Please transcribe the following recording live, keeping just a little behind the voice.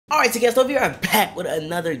Alright, so guys, so we are back with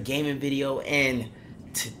another gaming video, and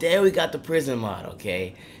today we got the prison mod,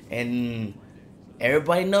 okay? And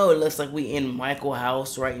everybody know it looks like we in Michael's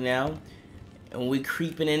house right now, and we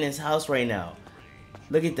creeping in his house right now.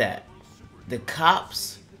 Look at that. The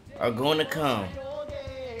cops are going to come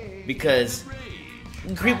because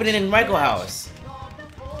we creeping in Michael's house.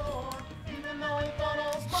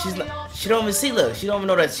 She don't even see, look, she don't even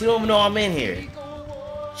know that, she don't even know I'm in here.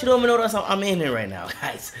 She don't even know that I'm in here right now,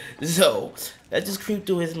 guys. So, let's just creep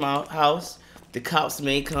through his house. The cops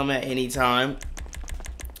may come at any time.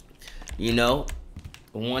 You know,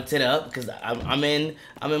 wanted up because I'm in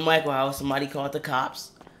Michael's house. Somebody called the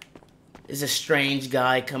cops. It's a strange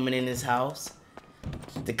guy coming in his house.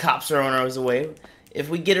 The cops are on our way. If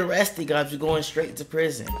we get arrested, guys, we're going straight to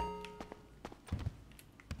prison.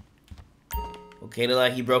 Okay, look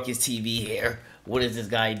like he broke his TV here. What is this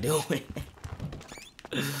guy doing?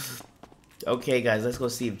 Okay, guys, let's go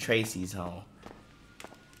see if Tracy's home.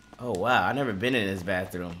 Oh, wow, I've never been in this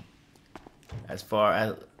bathroom. As far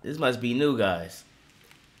as... This must be new, guys.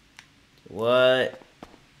 What?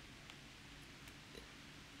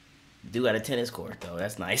 Dude got a tennis court, though.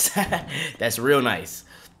 That's nice. That's real nice.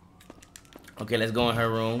 Okay, let's go in her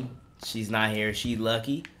room. She's not here. She's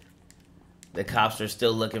lucky. The cops are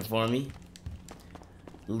still looking for me.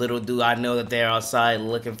 Little do I know that they're outside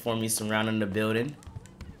looking for me, surrounding the building.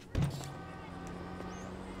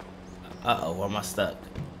 Uh-oh, where am I stuck?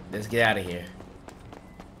 Let's get out of here.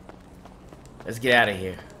 Let's get out of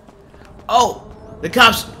here. Oh! The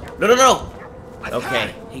cops! No, no, no!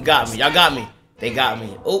 Okay, he got me. Y'all got me. They got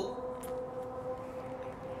me. Oh!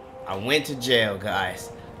 I went to jail,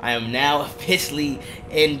 guys. I am now officially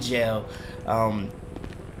in jail.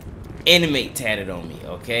 Inmate tatted on me,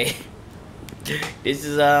 okay? This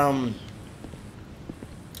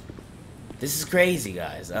is crazy,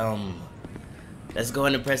 guys. Let's go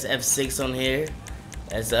ahead and press F6 on here.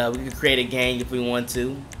 As we can create a gang if we want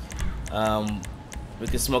to. We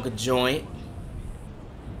can smoke a joint.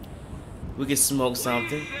 We can smoke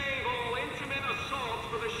something.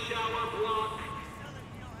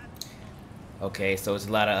 Okay, so it's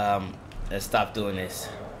a lot of let's stop doing this.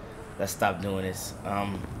 Let's stop doing this.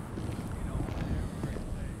 Uh-oh.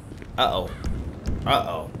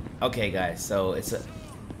 Uh-oh. Okay, guys, so it's a...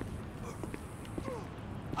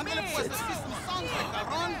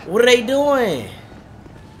 What are they doing?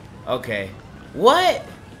 Okay. What?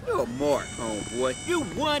 You're a mark, homeboy. You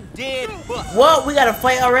one dead buck. What? We got to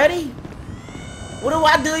fight already? What do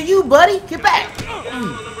I do to you, buddy? Get back.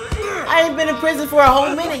 I ain't been in prison for a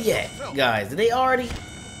whole minute yet. Guys, did they already...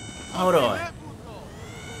 Hold on.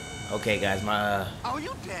 Okay, guys, my... Oh,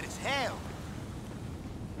 you dead as hell.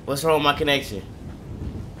 What's wrong with my connection?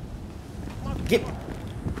 Get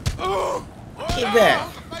back.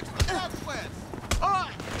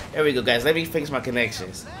 There we go, guys. Let me fix my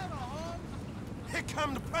connections. Here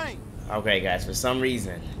come the pain. Okay, guys. For some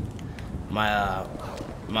reason, my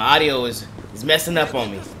audio is messing up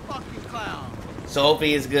on me. So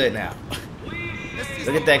hopefully it's good now.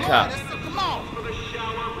 Look at that cop.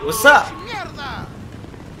 What's up?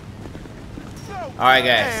 All right,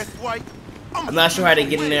 guys. I'm not sure how to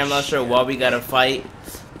get in there. I'm not sure why we gotta fight.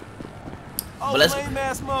 But let's.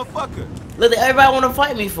 Look, everybody want to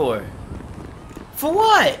fight me for. For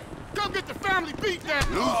what? Go get the family beat that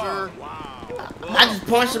loser. I just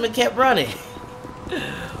punched him and kept running.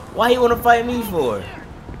 Why he want to fight me for?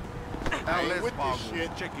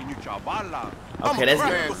 Okay, that's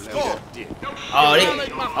good.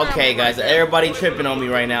 Oh, okay, guys. Everybody tripping on me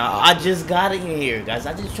right now. I just got in here, guys.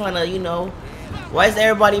 I just trying to, you know. Why is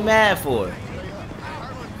everybody mad for?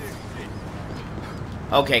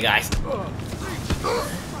 Okay, guys.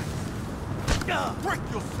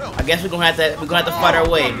 I guess we're gonna have to fight our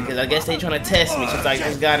way because I guess they trying to test me since I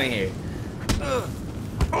just got in here.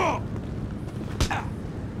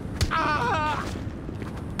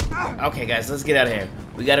 Okay, guys, let's get out of here.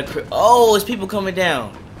 We gotta. Oh, it's people coming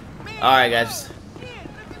down. All right, guys.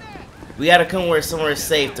 We gotta come somewhere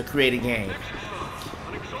safe to create a game.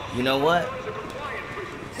 You know what?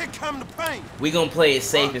 We gonna play it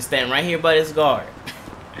safe and stand right here by this guard.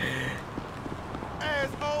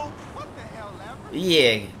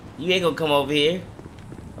 Yeah, you ain't gonna come over here.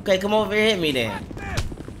 Okay, come over here and hit me then.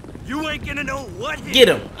 You ain't gonna know what hit. Get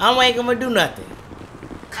him. I ain't gonna do nothing.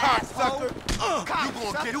 Cocksucker.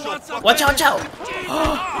 Watch out, watch out.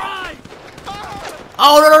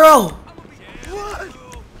 Oh, no, no, no.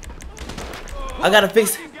 I gotta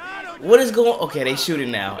fix it. What is going on? Okay, they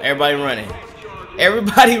shooting now. Everybody running.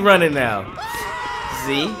 Everybody running now.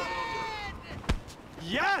 See?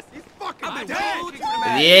 Yes, he's fucking dead.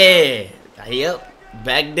 Yeah. Yep.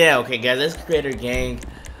 Back down. Okay, guys, let's create our gang.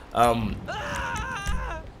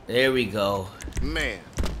 There we go. Man,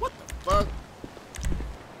 what the fuck?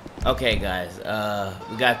 Okay, guys.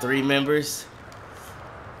 We got 3 members.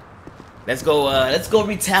 Let's go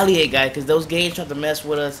retaliate, guys, because those gangs tried to mess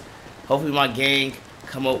with us. Hopefully my gang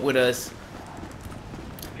come up with us.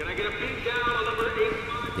 Can I get a peek down on number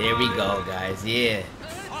 85? There we go, guys. Yeah.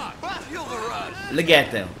 Look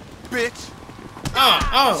at them. Bitch.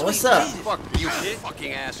 What's up? Fuck you,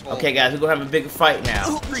 fucking asshole. Okay, guys, we're gonna have a bigger fight now.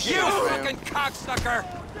 You fucking cocksucker.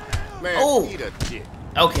 Man, Oh. eat a dick.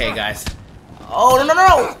 Okay, guys. Oh,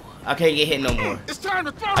 no. I can't get hit no more. It's time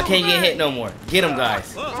to throw I can't get hit no more. Get them,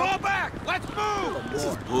 guys. Fall back. Let's move. This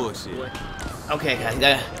is bullshit. Okay, guys,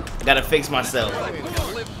 I gotta fix myself.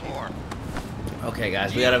 Okay,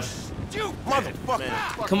 guys, we gotta. You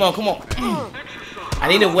motherfucker. Come on. I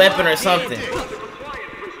need a weapon or something.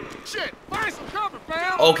 Shit. Find some cover,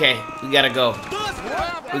 fam. Okay, we gotta go.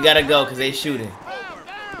 We gotta go because they shooting.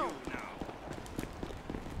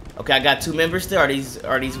 Okay, I got 2 members still. Are these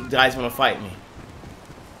guys wanna fight me?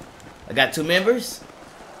 I got 2 members.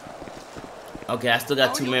 Okay, I still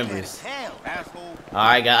got 2 members. All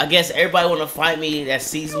right, guys. I guess everybody wanna fight me that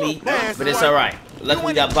sees me, but it's all right. Luckily,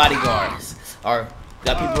 we got bodyguards or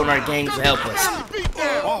got people in our gangs to help us.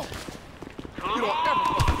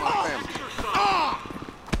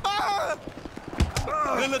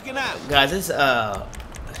 Good looking out. Guys, it's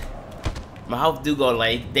my health do go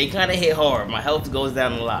like they kind of hit hard. My health goes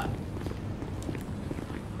down a lot.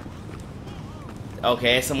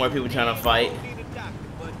 Okay, some more people trying to fight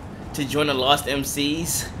to join the Lost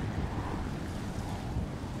MCs.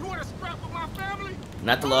 You want to scrap with my family?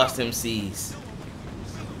 Not the Lost MCs.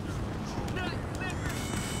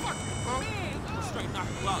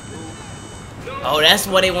 Oh, that's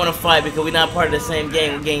why they want to fight, because we're not part of the same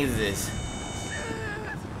gang. What gang is this?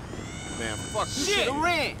 Man, fuck shit.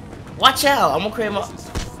 Watch out! I'm gonna create my.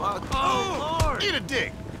 Fuck. Oh, Lord. Eat a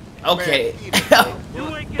dick. Okay. Man, eat a dick.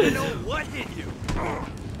 You ain't gonna know what hit you.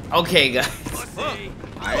 Okay, guys.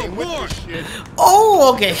 I ain't with this shit.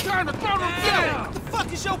 Oh, okay. Time to throw them down. What the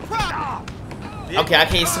fuck is your problem? Okay, I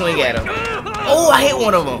can't swing at him. Oh, I hit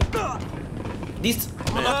one of them. These.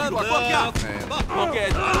 Fuck out, man.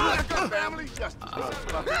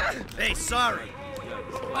 Hey, sorry.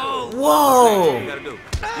 Whoa.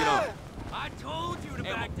 I told you to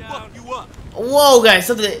back down. You up. Whoa, guys.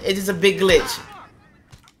 Something. It's just a big glitch.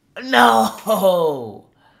 No.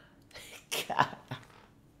 God.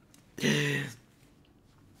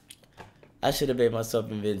 I should have made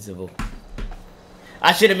myself invincible.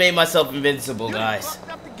 Guys.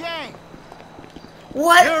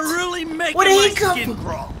 What? You're really making Where did my he come skin from?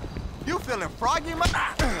 crawl. You feeling froggy, man?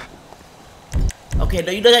 Okay,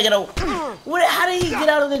 no, you don't gotta. What? How did he get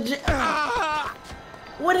out of the jail?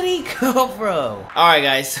 Where did he come from? All right,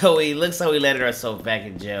 guys. So it looks like we landed ourselves back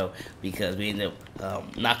in jail because we ended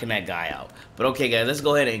up knocking that guy out. But okay, guys, let's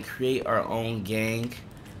go ahead and create our own gang.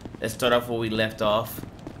 Let's start off where we left off.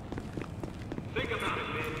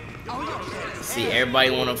 See,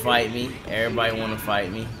 everybody want to fight me.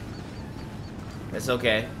 That's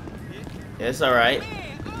okay. It's all right.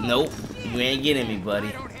 Nope, you ain't getting me,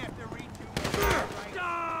 buddy.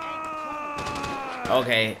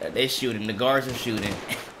 Okay, they shooting. The guards are shooting.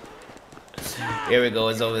 Here we go.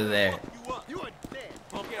 It's over there.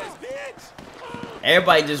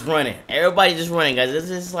 Everybody just running. Guys. This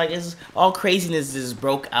is like all craziness just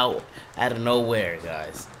broke out of nowhere,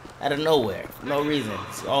 guys. Out of nowhere, for no reason.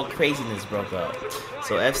 It's all craziness broke out.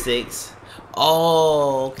 So F6.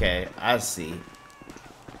 Oh, okay. I see.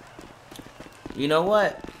 You know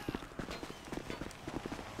what?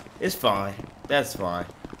 It's fine. That's fine.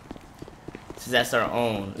 Since that's our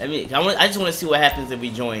own. I just want to see what happens if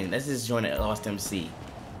we join. Let's just join at Lost MC.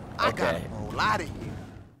 Okay. I gotta roll out of here.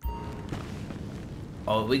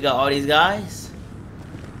 Oh, we got all these guys?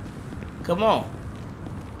 Come on.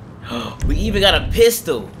 We even got a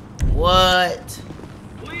pistol. What?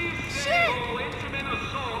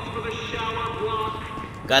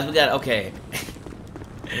 Guys, we got, okay.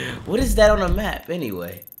 What is that on the map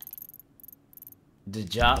anyway? The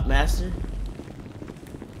job master?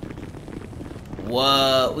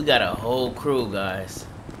 What? We got a whole crew, guys.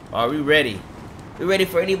 Are we ready? We ready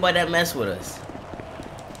for anybody that mess with us?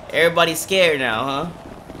 Everybody's scared now, huh?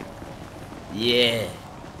 Yeah.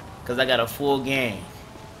 Cause I got a full gang.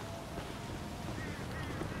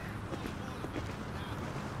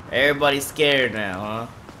 Everybody's scared now, huh?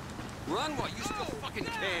 Run while you still fucking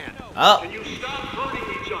can. Oh. Can you stop hurting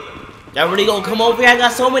each other? Y'all really gonna come over here? I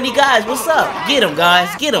got so many guys. What's up? Get them,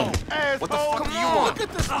 guys. Get them. What the fuck do you want?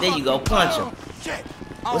 There you go. Punch them.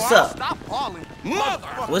 What's Oh, up? Stop falling.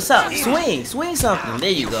 What's up? Swing. Swing something.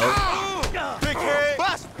 There you go. Big head.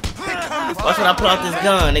 Bust. Watch when I pull out this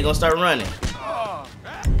gun, they gonna start running.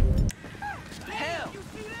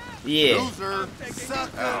 Yeah. Loser,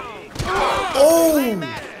 sucker. Oh!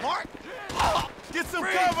 Get some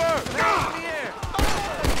cover.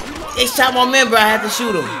 They shot my member. I had to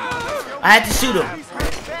shoot him. I had to shoot him.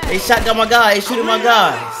 They shot down my guy. They shooting my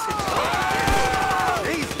guys.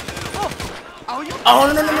 Oh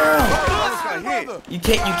no no no no! You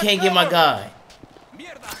can't get my guy.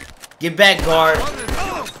 Get back, guard.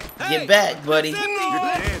 Get back, buddy.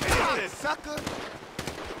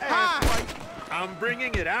 I'm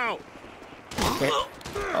bringing it out. Okay.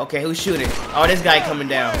 Okay, who's shooting? Oh, this guy coming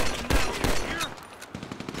down.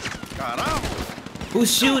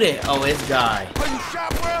 Who's shooting? Oh, this guy.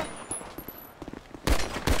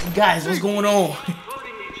 Guys, what's going on?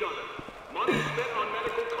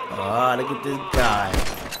 Oh, look at this guy.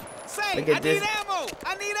 Look at this.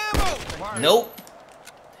 I need ammo. Nope.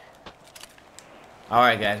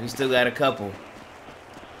 Alright, guys, we still got a couple.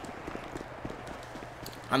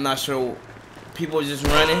 I'm not sure. People are just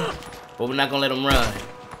running, but we're not gonna let them run.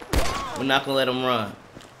 We're not gonna let them run.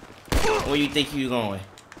 Where you think you going?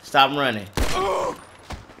 Stop running.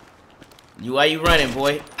 Why you running,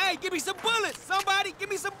 boy? Hey, give me some bullets. Somebody, give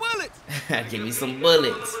me some bullets. Give me some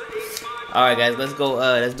bullets. All right, guys, let's go.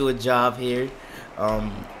 Let's do a job here.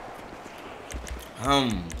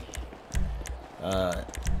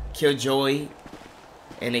 Kill Joey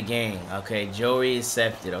in the gang. Okay, Joey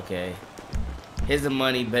accepted. Okay, here's the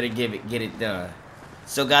money. Better get it done.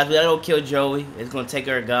 So, guys, we gotta go kill Joey. It's gonna take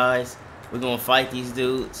our guys. We're gonna fight these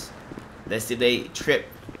dudes. Let's see if they trip.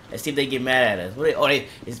 Let's see if they get mad at us.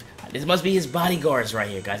 This must be his bodyguards right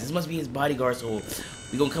here, guys. This must be his bodyguards. So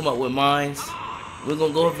we're gonna come up with mines. We're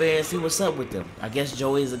gonna go over there and see what's up with them. I guess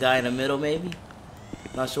Joey is the guy in the middle, maybe.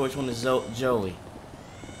 Not sure which one is Joey.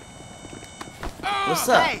 What's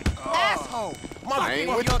up? Hey, asshole.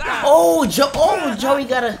 Oh, Joey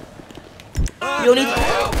got a. You don't need.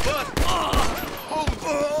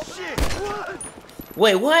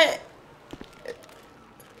 Wait, what?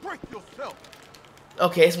 Break yourself.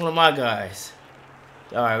 Okay, it's one of my guys.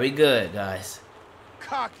 All right, we good, guys.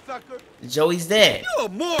 Cocksucker. Joey's dead. You're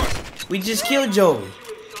more. We just killed Joey.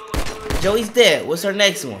 Joey's dead. What's our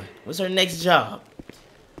next one? What's our next job?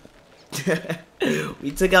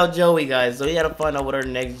 We took out Joey, guys, so we gotta find out what our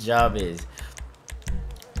next job is.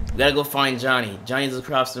 We gotta go find Johnny. Johnny's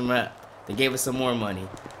across the map. They gave us some more money.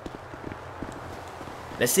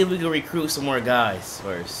 Let's see if we can recruit some more guys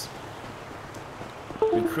first.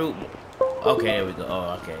 Recruit. Okay, there we go.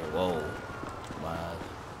 Oh, okay. Whoa. Wow.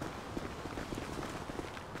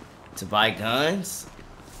 To buy guns?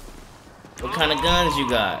 What kind of guns you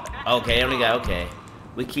got? Okay, only got okay.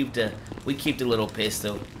 We keep the little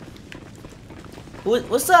pistol.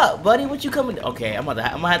 What's up, buddy? What you coming? Okay, I'm gonna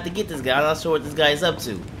have to get this guy. I'm not sure what this guy's up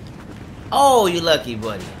to. Oh, you lucky,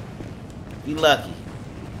 buddy. You lucky.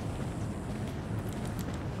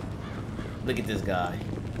 Look at this guy.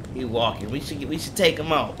 He walking. We should take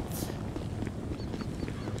him out.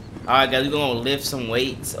 All right, guys, we're gonna lift some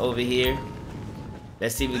weights over here.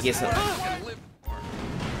 Let's see if we get some.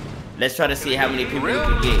 Let's try to see how many people we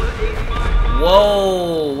can get.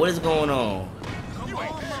 Whoa, what is going on?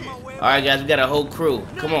 All right, guys, we got a whole crew.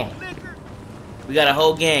 Come on, we got a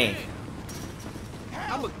whole gang.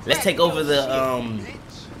 Let's take over the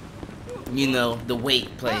you know, the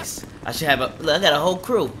weight place. I should have a. Look, I got a whole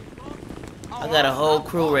crew. I got a whole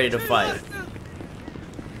crew ready to fight.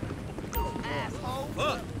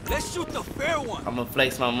 Let's shoot the fair one. I'm gonna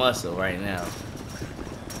flex my muscle right now.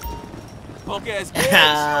 Punk ass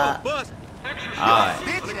Alright.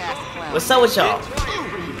 What's up with y'all?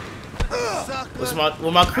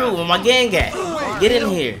 Where my crew? Where my gang at? Get in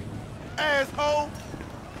here. Asshole.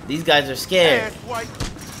 These guys are scared.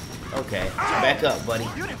 Okay, back up, buddy.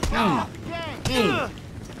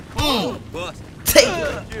 Take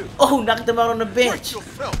it. Oh, knocked them out on the bench.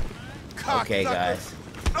 Okay, guys.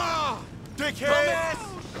 Oh,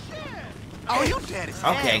 you dead as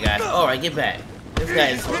hell. Okay, guys. Alright, get back. This guy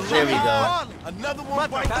is. There we go. Another one.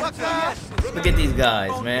 Look at these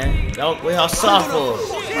guys, man. We're all soft.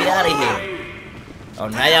 Get out of here. Oh,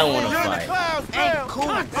 now y'all want to fight. Ain't cool.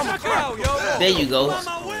 There you go.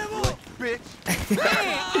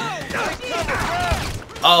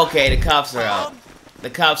 Okay, the cops are out. The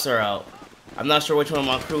cops are out. I'm not sure which one of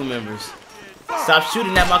my crew members. Stop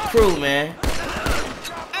shooting at my crew, man.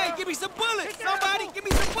 Hey, give me some bullets. Somebody, give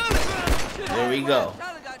me some bullets. There we go.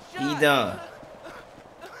 He done.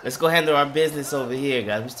 Let's go handle our business over here,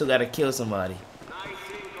 guys. We still gotta kill somebody.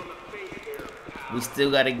 We still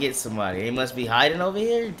gotta get somebody. They must be hiding over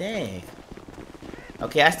here? Dang.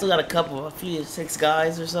 Okay, I still got a few, 6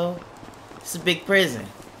 guys or so. It's a big prison.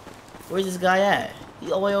 Where's this guy at?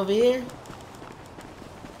 He all the way over here?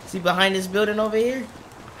 Is he behind this building over here?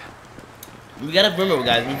 We gotta remember,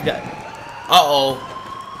 guys. We've got. Uh-oh.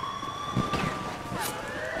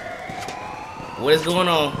 What is going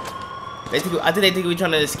on? I think they think we're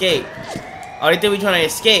trying to escape. Oh, they think we're trying to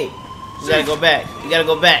escape. We gotta go back. We gotta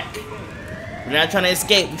go back. We're not trying to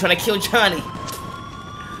escape. We're trying to kill Johnny.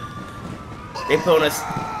 They pulling us.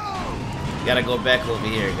 We gotta go back over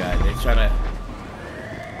here, guys. They're trying to.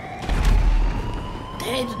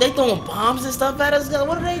 They throwing bombs and stuff at us, guys.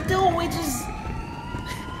 What are they doing? We just.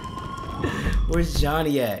 Where's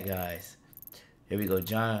Johnny at, guys? Here we go,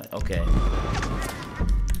 John. Okay.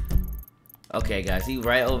 Okay, guys. He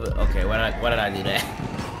right over. Okay, why did I do that?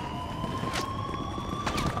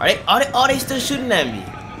 Are they still shooting at me?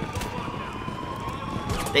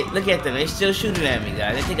 Look at them. They still shooting at me,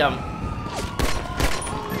 guys. They think I'm.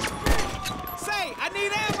 Say, I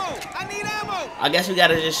need ammo. I need ammo. I guess we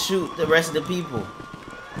gotta just shoot the rest of the people.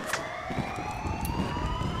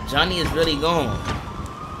 Johnny is really gone.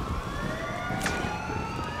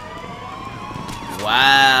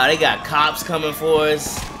 Wow, they got cops coming for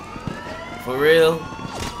us. For real?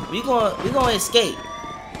 We gonna escape.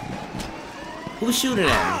 Who's shooting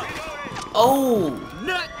at me? Oh!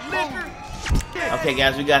 Nut liquor. Okay,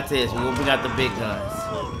 guys, we got this. We're gonna bring out the big guns.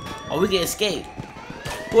 Oh, we can escape.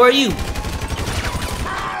 Who are you?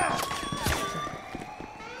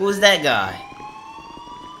 Who is that guy?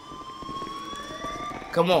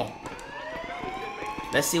 Come on.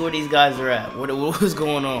 Let's see where these guys are at. What was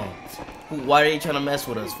going on? Why are they trying to mess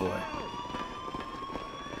with us for?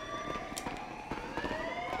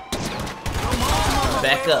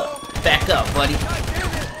 Back up, buddy.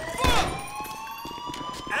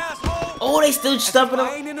 Oh, they still stumping up.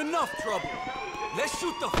 I ain't in enough trouble. Let's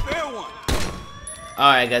shoot the fair one.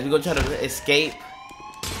 All right, guys, we're gonna try to escape.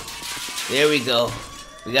 There we go.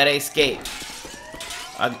 We gotta escape.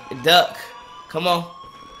 Duck. Come on.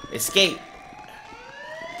 Escape.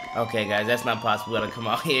 Okay, guys, that's not possible. We gotta come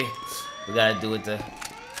out here. We gotta do it to.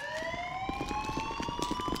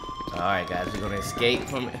 Alright, guys, we're gonna escape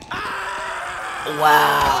from it.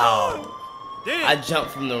 Wow. Damn. I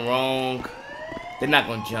jumped from the wrong. They're not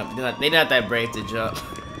gonna jump. They're not that brave to jump.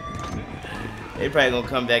 They probably gonna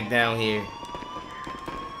come back down here.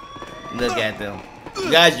 Look at them.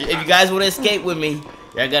 Guys, if you guys wanna escape with me,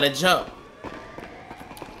 y'all gotta jump.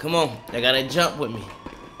 Come on, y'all gotta jump with me.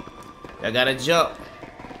 Y'all gotta jump.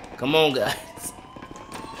 Come on, guys.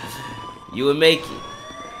 You will make it.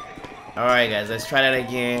 Alright, guys, let's try that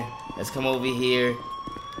again. Let's come over here.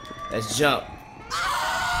 Let's jump.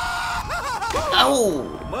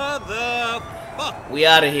 Oh! Motherfucker. We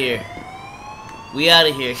out of here. We out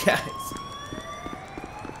of here, guys.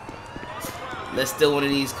 Let's steal one of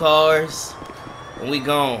these cars. And we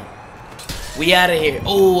gone. We out of here.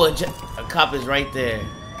 Oh, a cop is right there.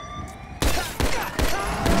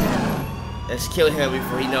 Let's kill him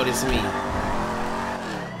before he notices me.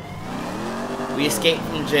 We escaped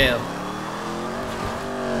from jail.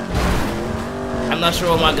 I'm not sure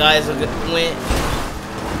where my guys went,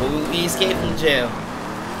 but we escaped from jail.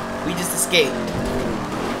 We just escaped.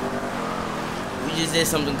 We just did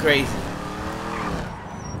something crazy.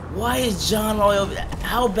 Why is John all over?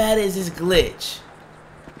 How bad is this glitch?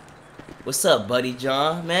 What's up, buddy,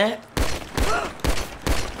 John, man?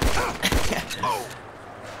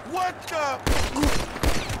 What the?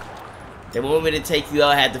 They want me to take you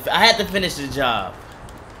out. I had to finish the job.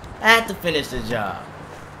 I had to finish the job.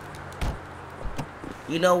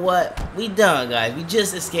 You know what? We done, guys. We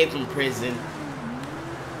just escaped from prison.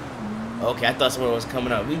 Okay, I thought someone was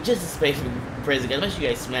coming up. We just escaped from prison, guys. Make sure you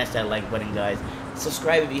guys smash that like button, guys.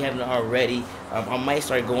 Subscribe if you haven't already. I might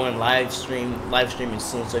start going live streaming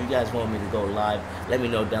soon. So if you guys want me to go live, let me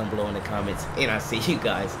know down below in the comments. And I'll see you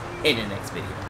guys in the next video.